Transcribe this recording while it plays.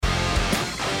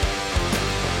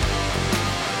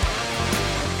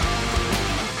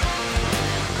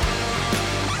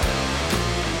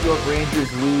York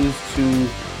Rangers lose to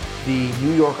the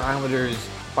New York Islanders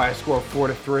by a score of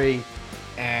 4-3.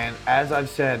 And as I've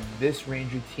said, this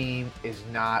Ranger team is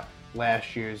not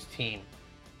last year's team.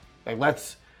 Like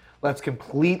let's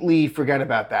completely forget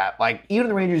about that. Like even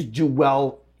the Rangers do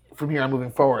well from here on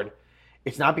moving forward.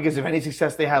 It's not because of any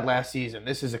success they had last season.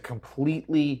 This is a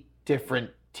completely different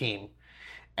team.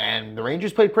 And the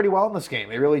Rangers played pretty well in this game.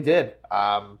 They really did.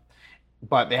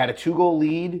 But they had a 2-goal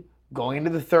lead going into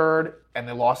the third, and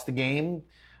they lost the game.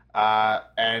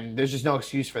 And there's just no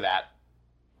excuse for that.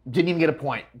 Didn't even get a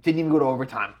point. Didn't even go to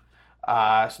overtime.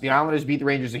 So the Islanders beat the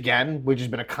Rangers again, which has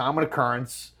been a common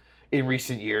occurrence in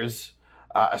recent years,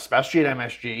 especially at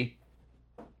MSG,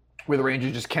 where the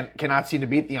Rangers just cannot seem to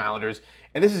beat the Islanders.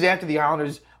 And this is after the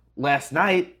Islanders last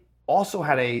night also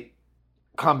had a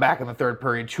comeback in the third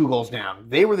period, 2 goals down.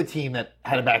 They were the team that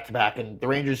had a back-to-back, and the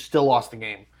Rangers still lost the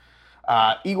game.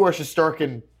 Igor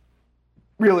Shesterkin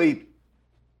really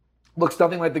looks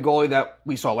nothing like the goalie that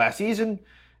we saw last season.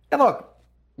 And look,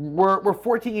 we're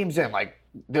 14 games in. Like,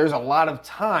 there's a lot of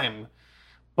time.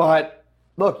 But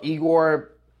look,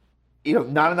 Igor,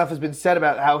 not enough has been said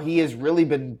about how he has really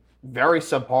been very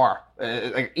subpar.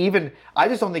 I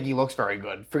just don't think he looks very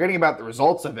good. Forgetting about the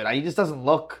results of it, he just doesn't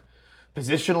look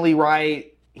positionally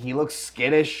right. He looks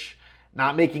skittish,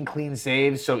 not making clean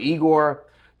saves. So Igor,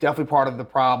 definitely part of the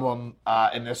problem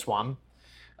in this one.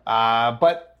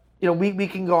 But we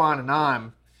can go on and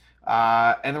on.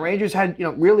 And the Rangers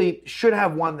really should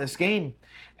have won this game,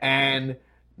 and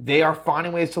they are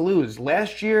finding ways to lose.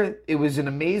 Last year, it was an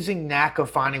amazing knack of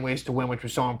finding ways to win, which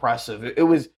was so impressive. It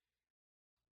was.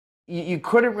 You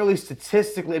couldn't really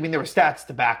statistically, there were stats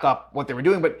to back up what they were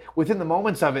doing, but within the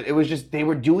moments of it, it was just they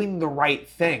were doing the right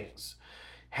things.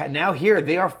 And now here,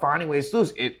 they are finding ways to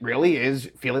lose. It really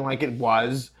is feeling like it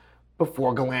was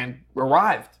before Gallant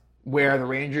arrived, where the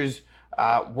Rangers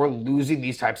were losing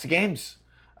these types of games.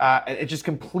 It's just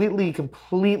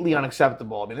completely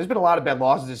unacceptable. There's been a lot of bad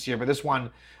losses this year, but this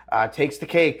one takes the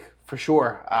cake for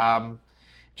sure.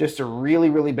 Just a really,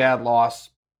 really bad loss.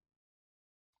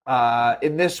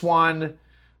 In this one,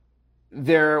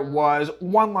 there was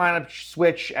one lineup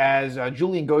switch as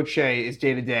Julian Gauthier is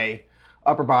day-to-day,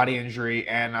 upper body injury,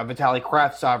 and Vitaly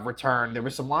Kravtsov returned. There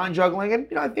was some line juggling,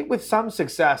 and I think with some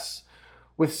success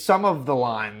with some of the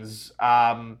lines.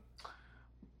 And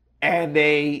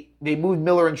they moved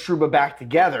Miller and Trouba back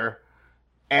together,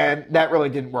 and that really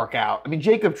didn't work out.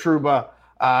 Jacob Trouba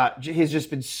has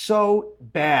just been so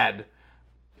bad.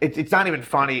 It's not even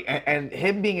funny, and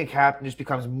him being a captain just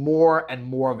becomes more and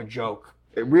more of a joke.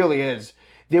 It really is.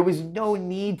 There was no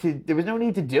need to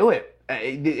do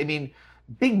it.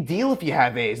 Big deal if you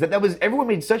have A's. Everyone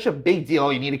made such a big deal.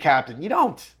 Oh, you need a captain. You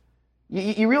don't.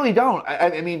 You really don't.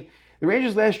 The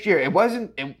Rangers last year,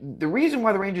 the reason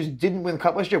why the Rangers didn't win the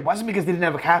Cup last year wasn't because they didn't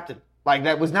have a captain.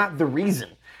 That was not the reason.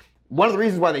 One of the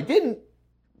reasons why they didn't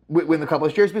win the Cup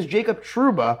last year is because Jacob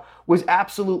Trouba was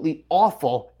absolutely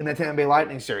awful in that Tampa Bay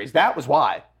Lightning series. That was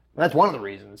why. That's one of the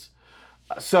reasons.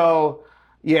 So,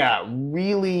 yeah,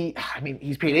 really,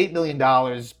 he's paid $8 million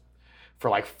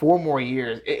for 4 more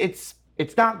years. It's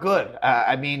not good.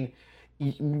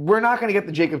 We're not going to get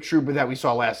the Jacob Trouba that we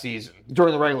saw last season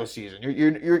during the regular season.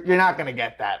 You're not going to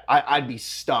get that. I'd be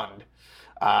stunned.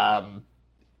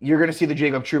 You're going to see the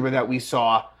Jacob Trouba that we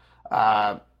saw,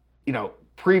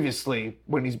 previously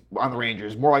when he's on the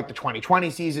Rangers, more like the 2020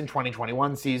 season,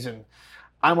 2021 season.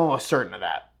 I'm almost certain of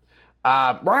that.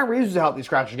 Ryan Reeves was a healthy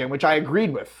scratch again, which I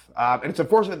agreed with. And it's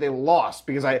unfortunate they lost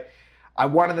because I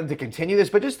wanted them to continue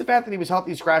this, but just the fact that he was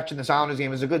healthy scratch in this Islanders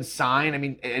game is a good sign.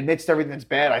 Amidst everything that's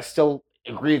bad, I still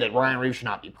agree that Ryan Reeves should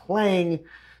not be playing.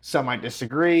 Some might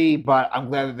disagree, but I'm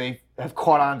glad that they have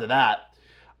caught on to that.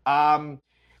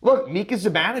 Look, Mika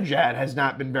Zibanejad has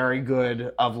not been very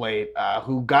good of late,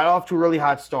 who got off to a really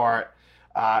hot start.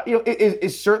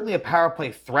 Is certainly a power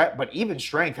play threat, but even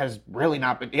strength has really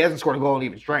not been, he hasn't scored a goal in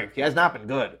even strength. He has not been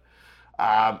good.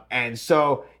 And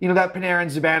so, that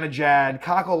Panarin, Zibanejad,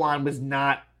 Kakko line was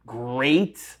not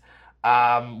great.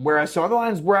 Whereas some other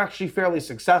lines were actually fairly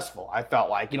successful, I felt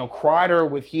like. Kreider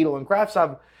with Hedl and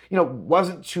Kravtsov,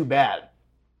 wasn't too bad,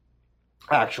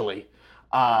 actually.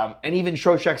 And even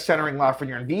Trocheck centering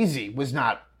Lafreniere and Vesey was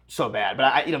not so bad.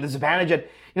 But the Zibanejad,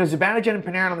 Zibanejad and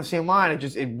Panarin on the same line,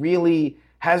 it really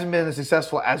hasn't been as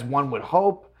successful as one would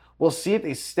hope. We'll see if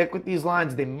they stick with these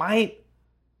lines. They might.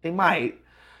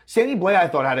 Sammy Blais, I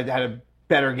thought, had a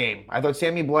better game. I thought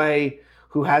Sammy Blais,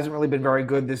 who hasn't really been very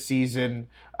good this season,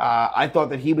 I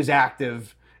thought that he was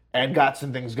active and got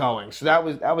some things going. So that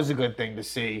was a good thing to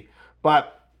see.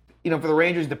 But, for the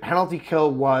Rangers, the penalty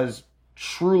kill was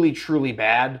truly, truly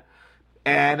bad.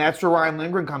 And that's where Ryan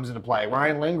Lindgren comes into play.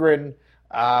 Ryan Lindgren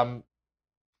um,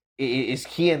 is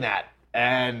key in that.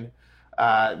 And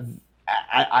uh,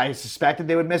 I suspected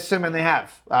they would miss him, and they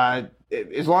have.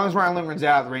 As long as Ryan Lindgren's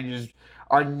out, the Rangers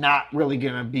are not really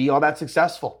going to be all that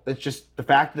successful. That's just the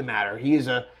fact of the matter. He is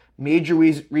a major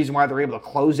reason why they're able to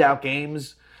close out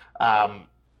games. Um,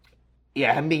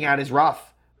 yeah, him being out is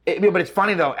rough. But it's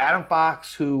funny, though, Adam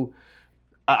Fox, who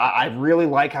I really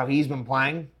like how he's been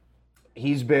playing.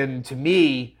 He's been, to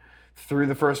me, through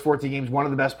the first 14 games, one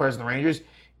of the best players in the Rangers.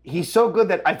 He's so good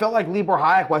that I felt like Libor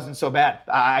Hayek wasn't so bad.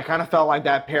 I kind of felt like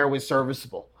that pair was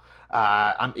serviceable.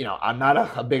 I'm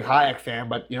not a big Hayek fan,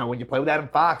 but when you play with Adam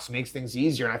Fox, it makes things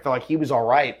easier, and I felt like he was all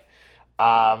right.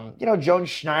 Jones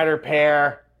Schneider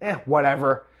pair,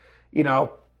 whatever.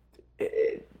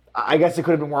 I guess it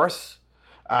could have been worse.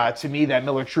 To me, that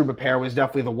Miller Trouba pair was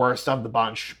definitely the worst of the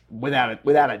bunch, without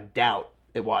a doubt.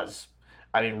 It was.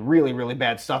 I mean, really, really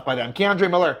bad stuff by them. K'Andre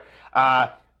Miller,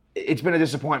 it's been a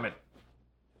disappointment.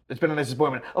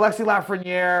 Alexis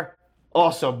Lafreniere,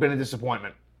 also been a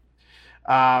disappointment.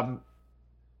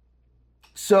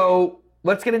 So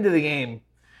let's get into the game.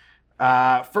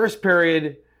 First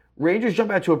period, Rangers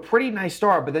jump out to a pretty nice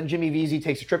start, but then Jimmy Vesey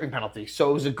takes a tripping penalty. So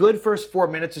it was a good first 4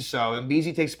 minutes or so, and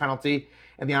Vesey takes a penalty,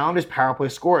 and the Islanders power play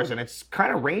scores, and it's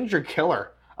kind of Ranger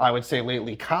killer, I would say,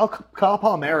 lately. Kyle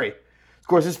Palmieri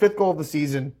scores his 5th goal of the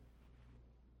season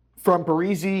from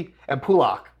Parise and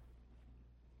Pulock.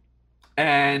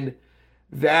 And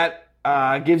that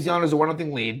gives the Islanders a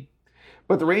 1-0 lead.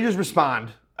 But the Rangers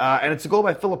respond, and it's a goal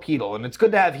by Filip Chytil. And it's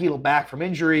good to have Chytil back from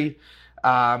injury.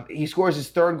 He scores his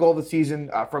 3rd goal of the season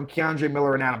from K'Andre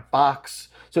Miller and Adam Fox.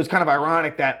 So it's kind of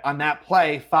ironic that on that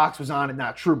play, Fox was on and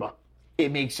not Trouba.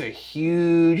 It makes a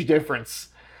huge difference.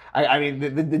 I mean,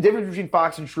 the difference between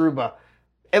Fox and Trouba.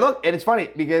 And look, and it's funny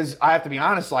because I have to be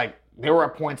honest, like, there were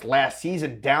at points last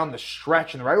season down the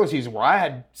stretch in the regular season where I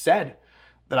had said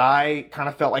that I kind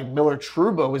of felt like Miller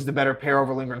Trouba was the better pair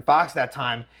over Lindgren Fox that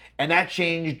time. And that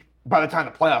changed by the time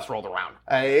the playoffs rolled around.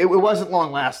 It wasn't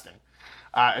long lasting.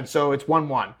 And so it's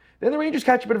 1-1. Then the Rangers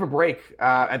catch a bit of a break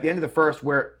at the end of the first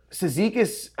where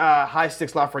Cizikas high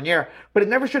sticks Lafreniere, but it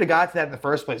never should have got to that in the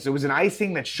first place. It was an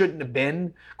icing that shouldn't have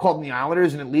been called in the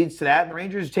Islanders, and it leads to that, and the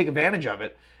Rangers take advantage of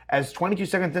it. As 22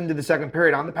 seconds into the second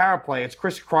period on the power play, it's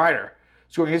Chris Kreider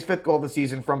scoring his 5th goal of the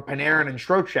season from Panarin and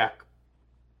Trocheck.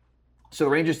 So the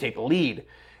Rangers take the lead.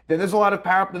 Then there's a lot of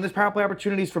power play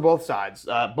opportunities for both sides.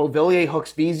 Beauvillier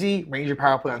hooks Vesey, Ranger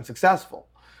power play unsuccessful.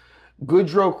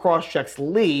 Goodrow cross-checks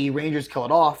Lee, Rangers kill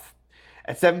it off.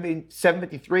 At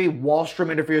 7:53,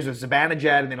 Wahlstrom interferes with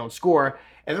Zibanejad and they don't score.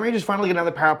 And the Rangers finally get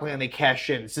another power play and they cash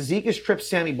in. Cizikas trips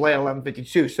Sammy Blais at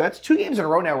 11:52. So that's 2 games in a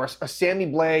row now where a Sammy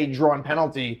Blais drawn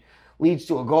penalty leads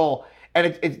to a goal.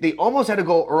 And they almost had a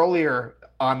goal earlier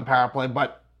on the power play,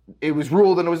 but it was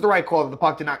ruled, and it was the right call, that the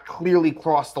puck did not clearly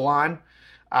cross the line.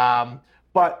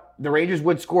 But the Rangers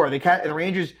would score. And the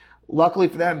Rangers, luckily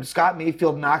for them, Scott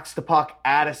Mayfield knocks the puck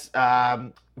out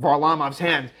of Varlamov's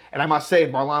hand. And I must say,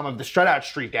 Varlamov, the shutout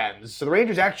streak ends. So the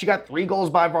Rangers actually got 3 goals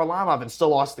by Varlamov and still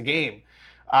lost the game.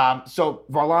 So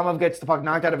Varlamov gets the puck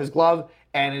knocked out of his glove,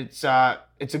 and it's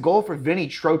a goal for Vinny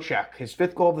Trocheck, his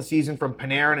 5th goal of the season from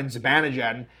Panarin and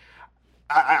Zibanejad. And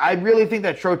I really think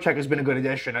that Trocheck has been a good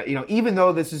addition. Even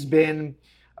though this has been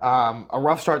a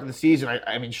rough start to the season,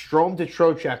 I mean, Strome to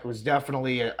Trocheck was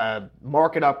definitely a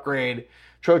market upgrade.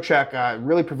 Trocheck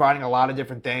really providing a lot of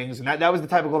different things, and that was the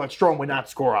type of goal that Strome would not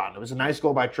score on. It was a nice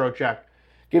goal by Trocheck.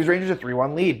 Gives Rangers a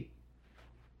 3-1 lead.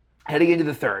 Heading into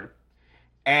the third.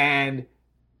 And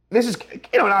this is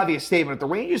an obvious statement. If the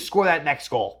Rangers score that next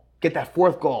goal, get that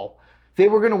 4th goal, they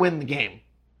were going to win the game.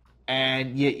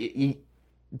 And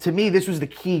to me, this was the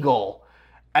key goal.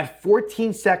 At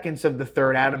 14 seconds of the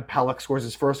third, Adam Pelech scores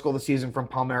his 1st goal of the season from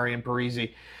Palmieri and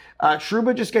Parise.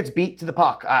 Trouba just gets beat to the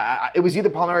puck. It was either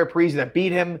Palmieri or Parise that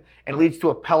beat him, and it leads to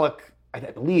a Pelech. I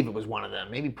believe it was one of them,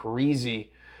 maybe Parise.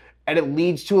 And it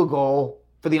leads to a goal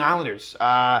for the Islanders.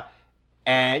 And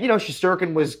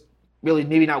Shesterkin was really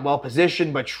maybe not well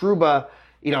positioned, but Trouba,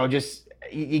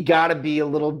 you got to be a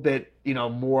little bit,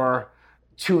 more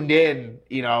tuned in,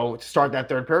 to start that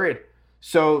third period.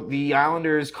 So the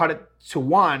Islanders cut it to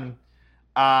 1,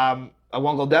 a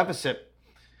 1-goal deficit.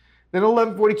 Then at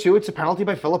 11:42, it's a penalty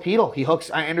by Filip Chytil. He hooks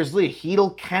Anders Lee.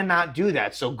 Chytil cannot do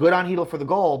that. So good on Chytil for the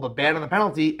goal, but bad on the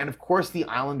penalty. And of course, the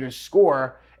Islanders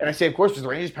score. And I say, of course, because the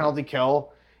Rangers penalty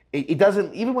kill. It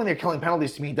doesn't, even when they're killing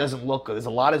penalties, to me, it doesn't look good. There's a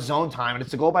lot of zone time, and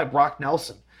it's a goal by Brock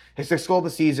Nelson. His 6th goal of the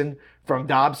season from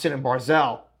Dobson and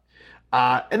Barzell.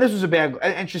 And this was a bad goal.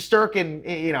 And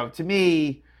Shesterkin, to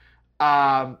me,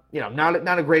 not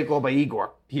a great goal by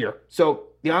Igor here. So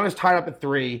the Islanders tied up at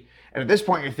 3, and at this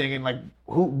point you're thinking, like,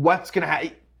 what's going to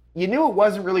happen? you knew it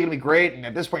wasn't really going to be great, and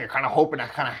at this point, you're kind of hoping to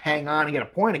kind of hang on and get a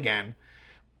point again.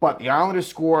 But the Islanders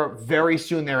score very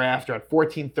soon thereafter at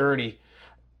 14:30.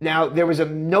 Now, there was a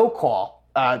no call,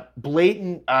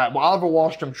 blatant. Oliver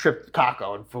Wahlstrom tripped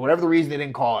Kakko, and for whatever the reason, they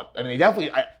didn't call it. I mean, they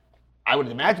definitely, I would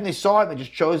imagine they saw it, and they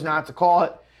just chose not to call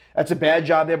it. That's a bad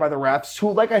job there by the refs,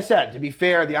 who, like I said, to be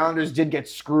fair, the Islanders did get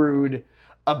screwed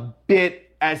a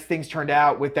bit as things turned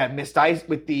out with that missed ice,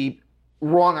 with the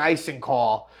wrong icing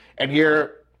call. And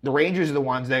here, the Rangers are the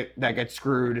ones that get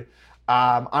screwed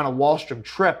on a Wahlstrom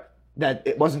trip that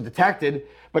it wasn't detected.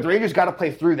 But the Rangers got to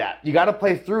play through that. You got to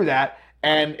play through that,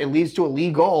 and it leads to a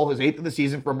league goal, his 8th of the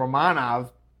season from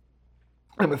Romanov.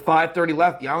 And with 5:30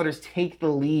 left, the Islanders take the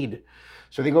lead.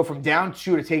 So they go from down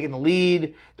 2 to taking the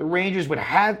lead. The Rangers would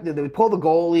pull the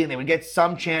goalie and they would get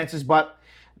some chances, but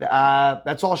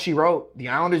that's all she wrote. The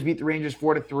Islanders beat the Rangers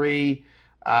 4-3.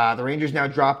 The Rangers now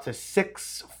drop to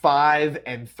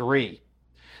 6-5-3.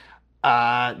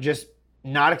 Just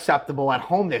not acceptable at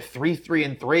home. They're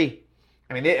 3-3-3.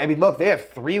 I mean, look, they have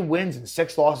 3 wins and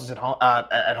 6 losses at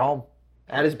home.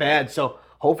 That is bad. So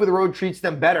hopefully the road treats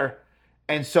them better.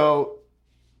 And so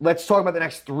let's talk about the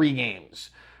next 3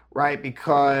 games. Right,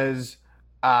 because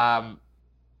the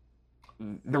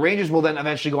Rangers will then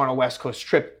eventually go on a West Coast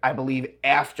trip, I believe,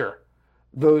 after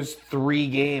those 3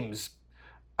 games.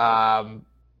 And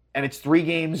it's 3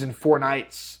 games and 4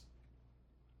 nights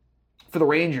for the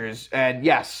Rangers. And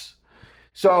yes,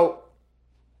 so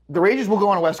the Rangers will go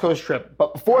on a West Coast trip.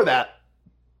 But before that,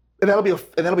 and that'll be a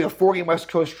 4-game West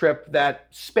Coast trip that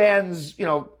spans,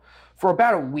 for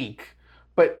about a week.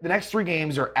 But the next 3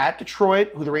 games are at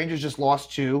Detroit, who the Rangers just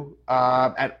lost to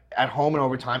at home in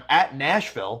overtime, at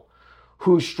Nashville,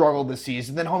 who struggled this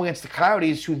season, then home against the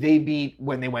Coyotes, who they beat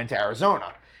when they went to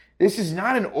Arizona. This is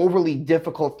not an overly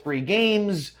difficult 3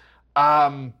 games.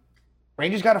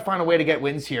 Rangers got to find a way to get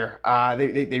wins here.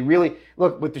 They really,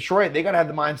 look, with Detroit, they got to have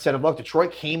the mindset of, look,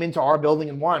 Detroit came into our building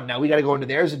and won. Now we got to go into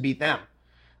theirs and beat them.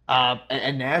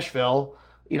 And Nashville,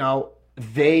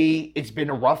 it's been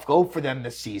a rough go for them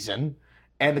this season.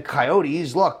 And the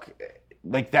Coyotes, look,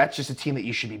 like that's just a team that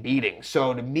you should be beating.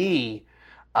 So to me,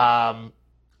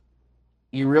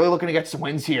 you're really looking to get some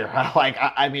wins here.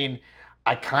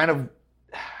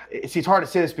 It's hard to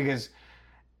say this because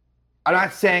I'm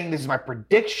not saying this is my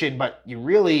prediction, but you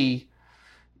want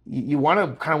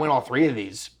to kind of win all 3 of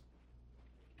these.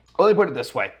 Let me put it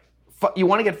this way. You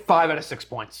want to get 5 out of 6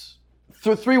 points.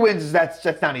 So 3 wins, that's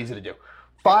not easy to do.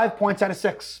 5 points out of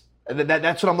 6.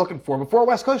 That's what I'm looking for before a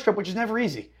West Coast trip, which is never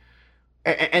easy.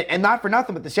 And not for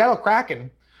nothing, but the Seattle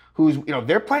Kraken, who's,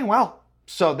 they're playing well.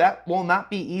 So that will not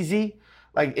be easy.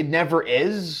 Like, it never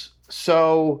is.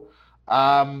 So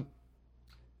the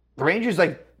Rangers,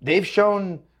 they've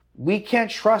shown we can't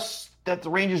trust that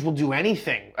the Rangers will do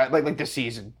anything like this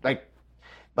season. Like,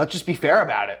 let's just be fair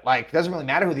about it. Like, it doesn't really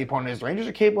matter who the opponent is. The Rangers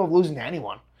are capable of losing to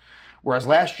anyone. Whereas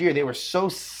last year, they were so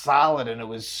solid and it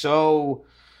was so...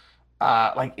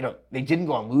 they didn't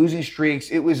go on losing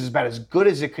streaks. It was about as good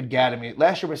as it could get. I mean,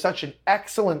 last year was such an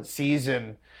excellent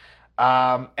season.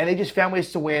 And they just found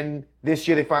ways to win. This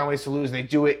year they find ways to lose, and they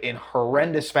do it in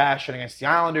horrendous fashion against the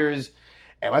Islanders.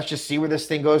 And let's just see where this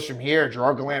thing goes from here.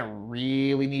 Gerard Gallant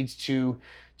really needs to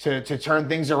turn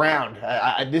things around.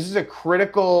 This is a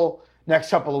critical next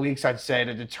couple of weeks, I'd say,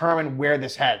 to determine where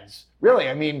this heads. Really,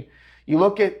 I mean, you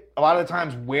look at a lot of the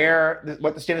times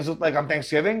what the standings look like on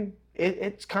Thanksgiving,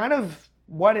 it's kind of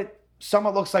what it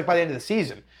somewhat looks like by the end of the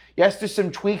season. Yes, there's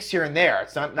some tweaks here and there.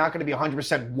 It's not going to be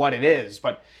 100% what it is.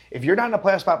 But if you're not in a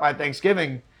playoff spot by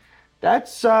Thanksgiving, that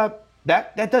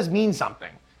does mean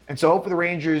something. And so hopefully the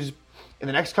Rangers in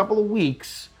the next couple of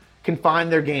weeks can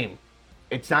find their game.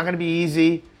 It's not going to be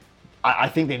easy. I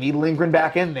think they need Lindgren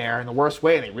back in there in the worst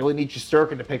way. They really need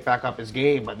Shesterkin to pick back up his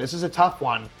game. But this is a tough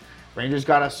one. Rangers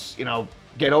got to,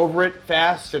 get over it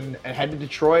fast and head to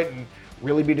Detroit and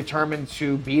really be determined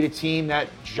to beat a team that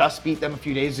just beat them a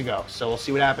few days ago. So we'll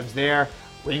see what happens there.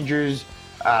 Rangers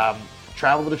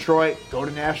travel to Detroit, go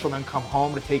to Nashville, then come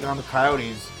home to take on the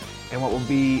Coyotes in what will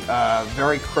be a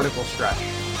very critical stretch.